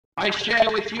I share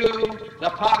with you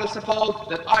the participle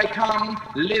that I come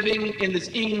living in this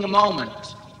ing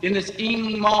moment. In this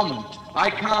ing moment,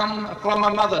 I come from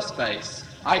another space.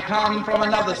 I come from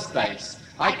another space.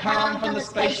 I come from the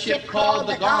spaceship called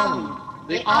the Gong,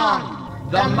 the On,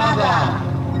 the Mother,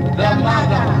 the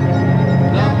Mother,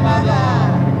 the Mother.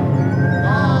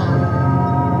 Gong.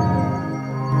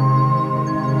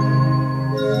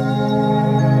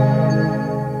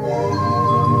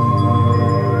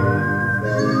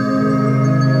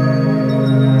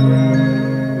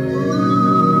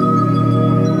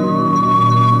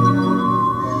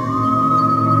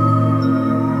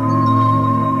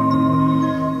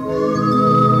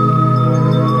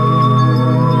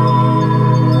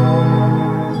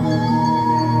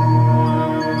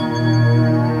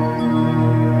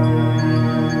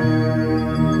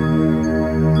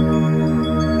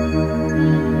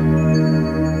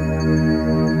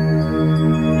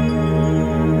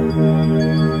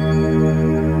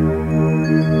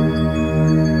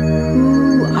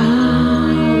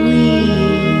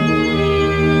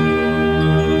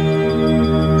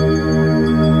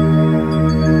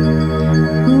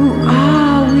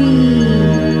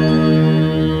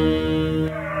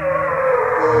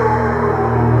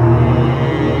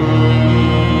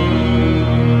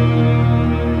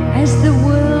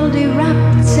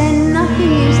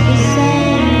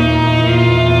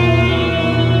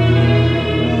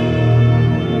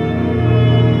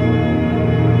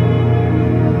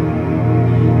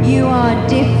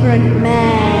 Different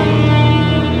man,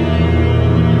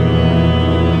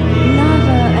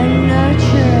 lover and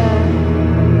nurturer.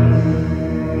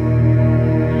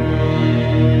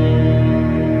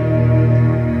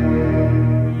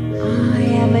 I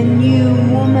am a new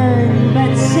woman,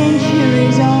 but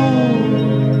centuries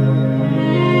old.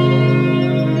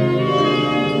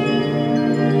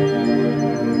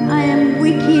 I am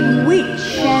wicked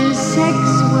witch and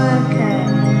sex